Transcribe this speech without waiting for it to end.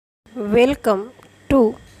Welcome to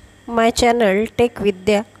my channel take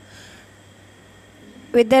विद्या।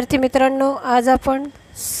 विद्यार्थी मित्रांनो, आज आपण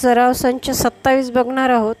सराव संच 27 बघणार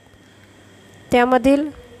आहोत। त्यामधील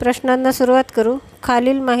प्रश्नांना सुरुवात करू।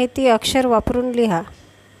 खालील माहिती अक्षर वापरून लिहा।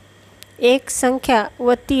 एक संख्या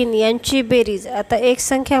व 3 यांची बेरीज। आता एक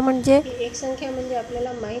संख्या म्हणजे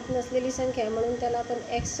आपल्याला माहीत नसलेली संख्या, म्हणून त्याला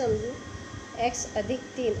आपण x समजू। x अधिक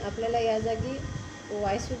 3 आपल्याला या जागी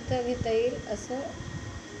y सुद्धा घेता येईल, असं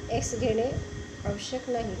x घेणे आवश्यक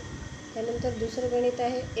नाही। त्यानंतर दुसरं गणित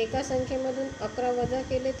आहे, एका संख्येमधून 11 वजा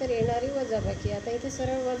केले तर येणारी वजाबाकी। आता इथे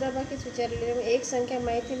सरळ वजाबाकीच विचारलेली आहे, एक संख्या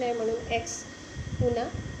माहिती नाही म्हणून x पुन्हा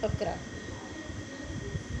 11।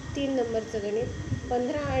 3 नंबरचं गणित,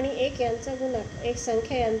 15 आणि 1 यांचा गुणाकार, एक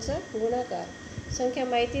संख्या यांचा गुणाकार। संख्या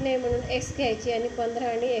माहिती नाही म्हणून x घ्यायची आणि 15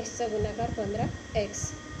 आणि xचा गुणाकार 15x।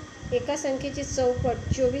 एका संख्येची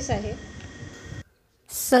चौपट 24 आहे।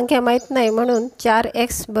 संख्या माहीत नाही म्हणून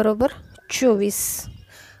 4x बरोबर 24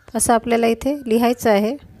 असं आपल्याला इथे लिहायचं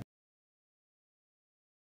आहे।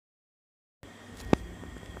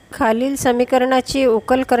 खालील समीकरणाची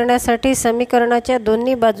उकल करण्यासाठी समीकरणाच्या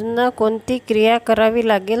दोन्ही बाजूंना कोणती क्रिया करावी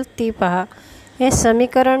लागेल ती पहा। हे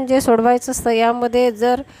समीकरण जे सोडवायचं असतं, यामध्ये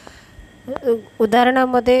जर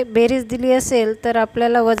उदाहरणामध्ये बेरीज दिली असेल तर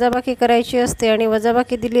आपल्याला वजाबाकी करायची असते, आणि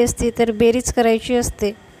वजाबाकी दिली असती तर बेरीज करायची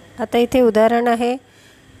असते। आता इथे उदाहरण आहे,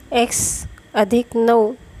 x अधिक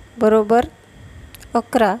 9 बरोबर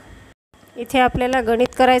 11। इथे आपल्याला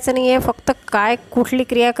गणित करायचं नाही आहे, फक्त कुठली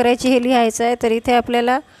क्रिया करायची हे लिहायचं आहे। तर इथे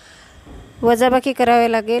आपल्याला वजाबाकी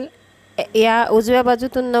करावी लागेल। या उजव्या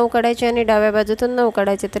बाजूतून 9 काढायचे आणि डाव्या बाजूतून 9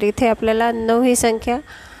 काढायचे। तर इथे आपल्याला 9 ही संख्या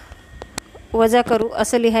वजा करू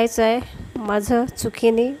असं लिहायचं आहे। माझं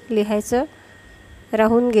चुकीने लिहायचं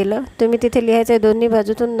राहून गेलं, तुम्ही तिथे लिहायचं आहे दोन्ही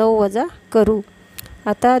बाजूतून 9 वजा करू।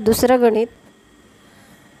 आता दुसरं गणित,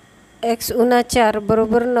 x उना 4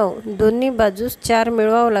 बरोबर 9। दोन्ही बाजूस 4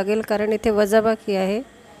 मिळवावं लागेल, कारण इथे वजाबाकी आहे।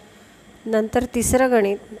 नंतर तिसरं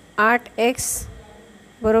गणित, 8x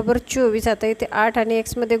बरोबर 24। आता इथे 8 आणि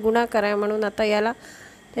x मध्ये गुणाकार आहे, म्हणून आता याला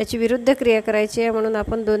त्याची विरुद्ध क्रिया करायची आहे, म्हणून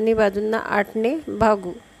आपण दोन्ही बाजूंना 8 ने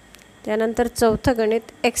भागू। त्यानंतर चौथं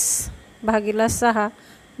गणित, x भागिला 6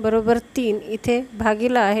 बरोबर 3। इथे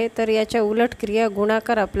भागिला आहे, तर याच्या उलट क्रिया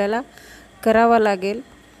गुणाकार आपल्याला करावा लागेल।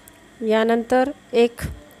 यानंतर एक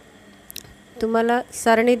तुम्हाला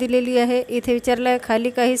सारणी दिलेली आहे, इथे विचारलं आहे खाली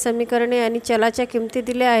काही समीकरणे आणि चलाच्या किमती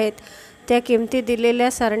दिल्या आहेत, त्या किमती दिलेल्या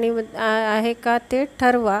सारणी आहे का ते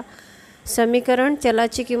ठरवा। समीकरण,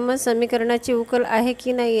 चलाची किंमत, समीकरणाची उकल आहे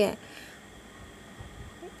की नाही आहे।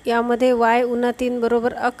 यामध्ये y उना 3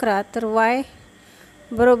 बरोबर 11, तर y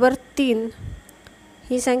बरोबर 3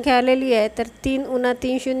 ही संख्या आलेली आहे, तर 3 उना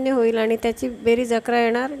 3 0 होईल आणि त्याची बेरीज 11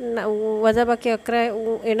 येणार, वजाबाकी 11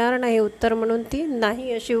 येणार नाही उत्तर, म्हणून ती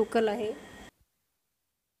नाही अशी उकल आहे।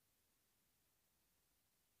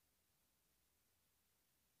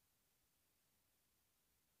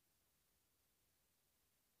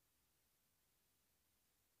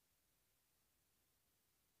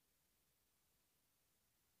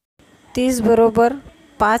 तीस बरोबर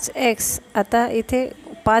 5x। आता इथे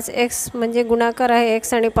 5x म्हणजे गुणाकार आहे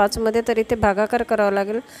x आणि 5 मध्ये, तर इथे भागाकार करावा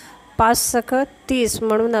लागेल। 5 सख 30,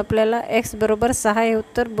 म्हणून आपल्याला x बरोबर 6 हे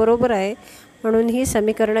उत्तर बरोबर आहे, म्हणून ही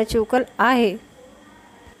समीकरणाची उकल आहे।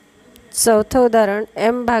 चौथं उदाहरण,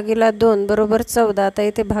 m भागिला 2 बरोबर 14। आता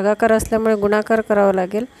इथे भागाकार असल्यामुळे गुणाकार करावा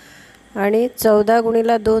लागेल, आणि 14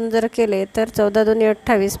 गुणिला 2 जर केले तर 14 2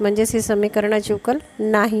 28, म्हणजेच ही समीकरणाची उकल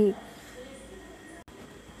नाही।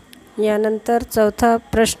 यानंतर चौथा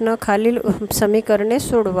प्रश्न, खालील समीकरणे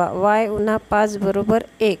सोडवा। y उन्हा 5 बरोबर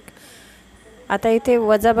 1। आता इथे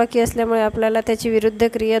वजाबाकी असल्यामुळे आपल्याला त्याची विरुद्ध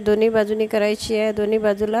क्रिया दोन्ही बाजूनी करायची आहे, दोन्ही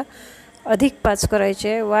बाजूला अधिक 5 करायचे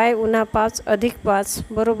आहे। y उन्हा 5 अधिक 5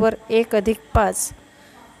 बरोबर 1 अधिक 5।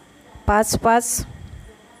 5 5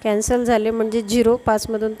 कॅन्सल झाले म्हणजे 0, 5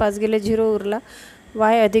 मधून 5 गेले 0 उरला।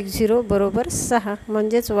 y अधिक 0 बरोबर 6,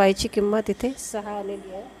 म्हणजेच y ची किंमत इथे 6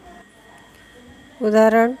 आलेली आहे।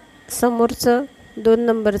 उदाहरण समोरचं 2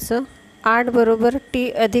 नंबरचं, 8 बरोबर t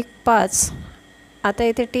अधिक 5। आता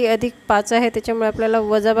इथे t अधिक 5 आहे, त्याच्यामुळे आपल्याला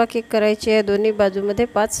वजाबाकी करायची आहे, दोन्ही बाजूमध्ये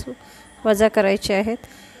 5 वजा करायचे आहेत।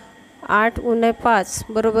 8 उणे 5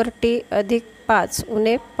 बरोबर t अधिक 5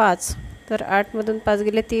 उणे 5, तर 8 मधून 5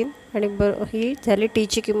 गेले 3, आणि ही झाली t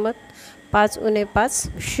ची किंमत। 5 उणे 5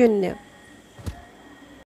 0।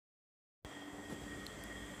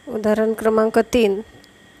 उदाहरण क्रमांक 3,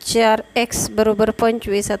 4x बरोबर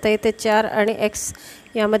 25। आता इथे 4 आणि x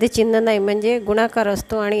यामध्ये चिन्ह नाही, म्हणजे गुणाकार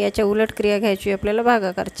असतो, आणि याच्या उलट क्रिया घ्यायची आपल्याला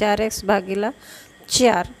भागाकार। 4x भागिला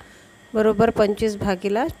 4 बरोबर 25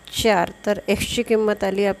 भागिला 4, तर x ची किंमत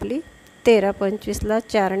आली आपली 13। 25ला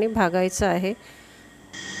 4 ने भागायचं आहे।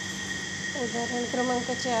 उदाहरण क्रमांक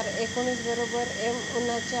 4, 19 बरोबर m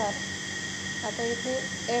उन्हा 4. आता इथे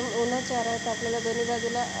m उन्हा 4 आहेत, आपल्याला दोन्ही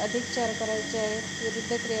बाजूला अधिक 4 करायचे आहेत,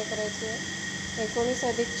 विरुद्ध क्रिया करायची आहे. 19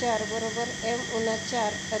 अधिक 4 बरोबर m उन्हा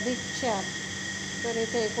 4 अधिक 4. तर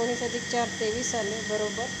इथे 19 अधिक 4 23 आले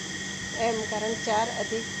बरोबर m, कारण 4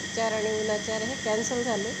 अधिक 4 आणि उन्हा 4 हे कॅन्सल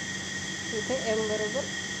झाले. इथे m बरोबर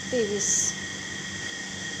 23.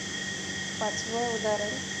 पाचवं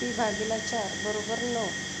उदाहरण, p भागिला 4 बरोबर 9.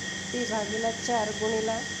 p भागिला 4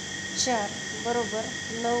 गुणिला 4 बरोबर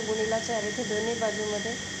 9 गुणिला 4. इथे दोन्ही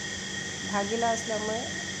बाजूमध्ये भागिला असल्यामुळे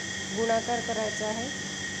गुणाकार करायचा आहे,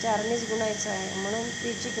 4नेच गुणायचं आहे, म्हणून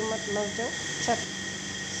पीची किंमत 9×4.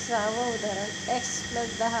 सहावं उदाहरण, x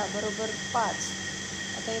 + 10 बरोबर 5.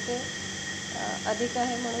 आता इथे अधिक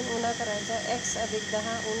आहे म्हणून उन्हा करायचा. x अधिक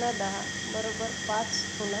 10 उन्हा 10 बरोबर 5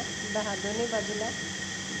 उन्हा 10. दोन्ही बाजूला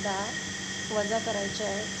 10 वजा करायचे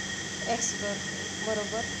आहे. x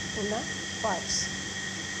बरोबर पुन्हा 5.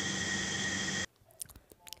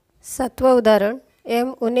 सातवं उदाहरण,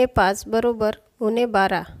 m उणे 5 बरोबर उणे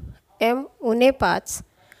 12. m उणे 5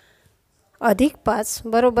 अधिक 5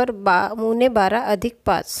 बरोबर उणे 12 अधिक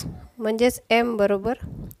 5, म्हणजेच m बरोबर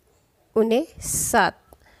उणे 7.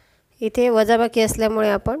 इथे वजाबाकी असल्यामुळे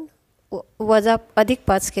आपण वजा अधिक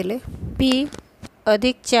 5 केले. p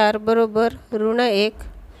अधिक 4 बरोबर ऋण 1.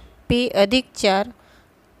 p अधिक 4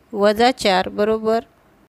 वजा 4 बरोबर